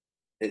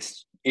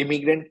is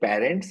immigrant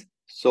parents.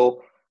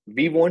 So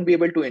we won't be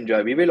able to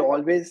enjoy, we will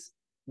always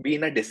be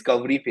in a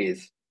discovery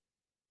phase.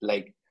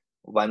 Like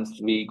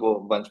once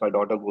my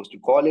daughter goes to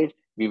college,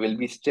 we will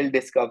be still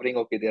discovering,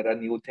 okay, there are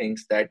new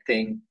things, that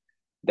thing,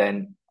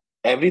 then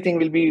everything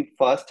will be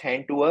first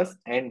hand to us,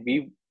 and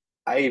we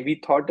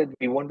thought that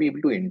we won't be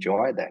able to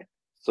enjoy that.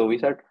 So we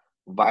said,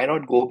 why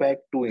not go back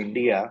to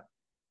India,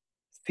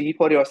 see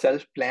for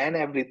yourself, plan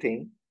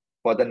everything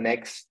for the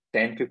next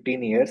 10,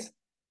 15 years,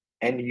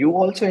 and you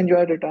also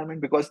enjoy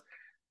retirement. Because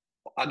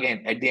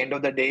again, at the end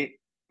of the day,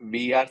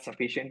 we are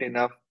sufficient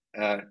enough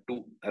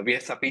to we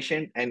are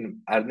sufficient and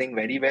earning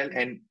very well,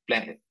 and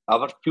plan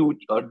our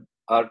future,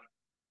 our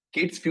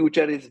kids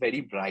future is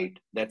very bright.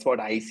 That's what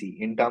I see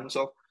in terms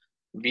of,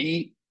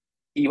 we,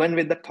 even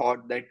with the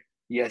thought that,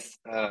 yes,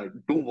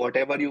 do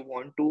whatever you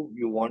want to,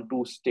 you want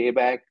to stay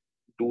back,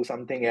 do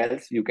something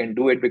else, you can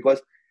do it.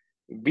 Because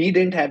we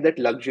didn't have that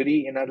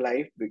luxury in our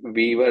life.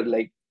 We were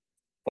like,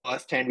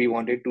 first hand we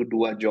wanted to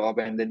do a job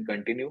and then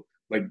continue.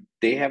 But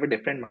they have a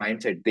different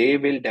mindset, they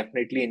will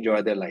definitely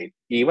enjoy their life.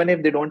 Even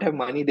if they don't have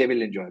money, they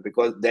will enjoy,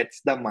 because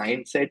that's the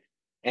mindset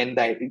and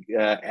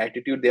the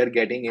attitude they are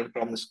getting in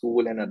from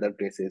school and other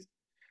places.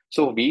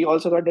 So we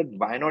also thought that,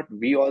 why not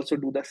we also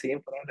do the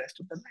same for our rest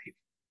of the life?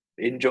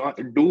 Enjoy,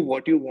 do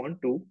what you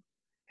want to,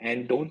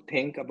 and don't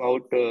think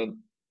about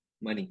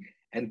money.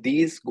 And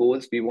these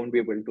goals we won't be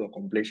able to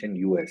accomplish in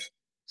US.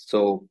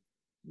 So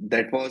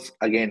that was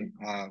again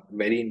a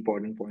very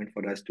important point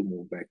for us to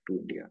move back to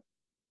India.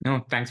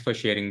 No, thanks for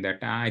sharing that.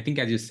 I think,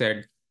 as you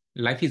said,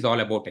 life is all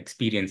about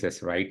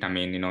experiences, right? I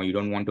mean, you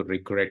don't want to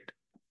regret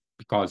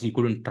because you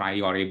couldn't try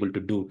or able to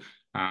do.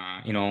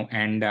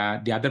 And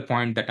the other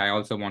point that I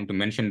also want to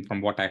mention from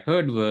what I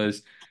heard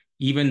was,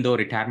 even though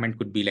retirement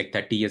could be like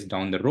 30 years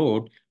down the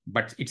road,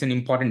 but it's an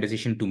important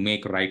decision to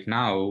make right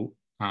now,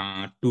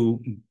 to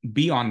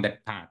be on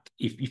that path.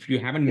 If you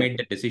haven't Yeah, made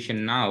the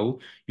decision now,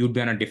 you'd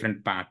be on a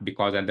different path,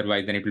 because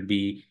otherwise then it will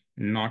be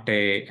not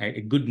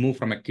a good move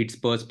from a kid's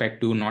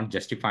perspective, not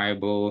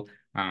justifiable.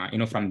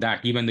 From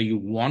that, even though you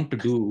want to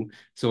do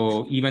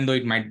so, even though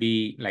it might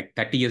be like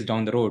 30 years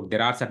down the road,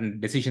 there are certain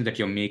decisions that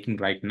you're making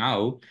right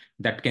now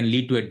that can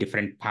lead to a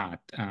different path.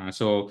 I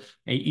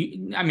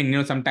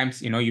mean,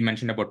 sometimes, you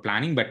mentioned about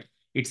planning, but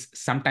it's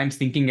sometimes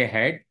thinking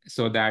ahead,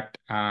 so that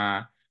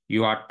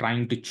you are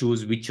trying to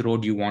choose which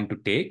road you want to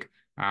take.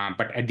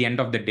 But at the end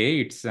of the day,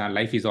 it's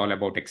life is all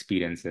about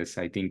experiences.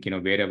 I think,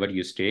 wherever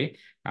you stay,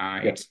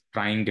 yeah. it's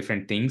trying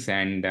different things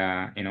and,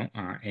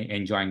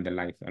 enjoying the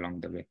life along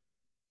the way.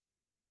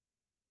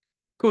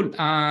 Cool.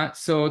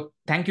 So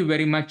thank you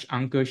very much,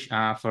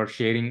 Ankush, for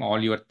sharing all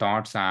your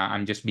thoughts.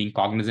 I'm just being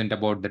cognizant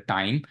about the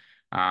time.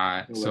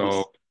 No So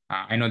worries.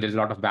 I know there's a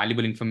lot of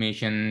valuable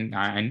information,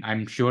 and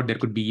I'm sure there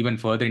could be even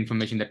further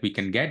information that we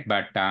can get.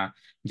 But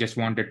just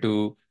wanted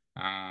to,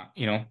 uh,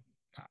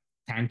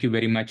 thank you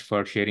very much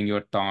for sharing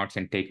your thoughts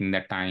and taking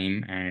the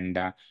time. And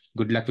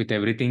good luck with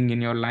everything in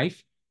your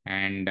life.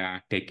 And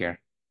take care.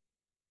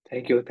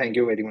 Thank you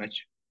very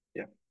much.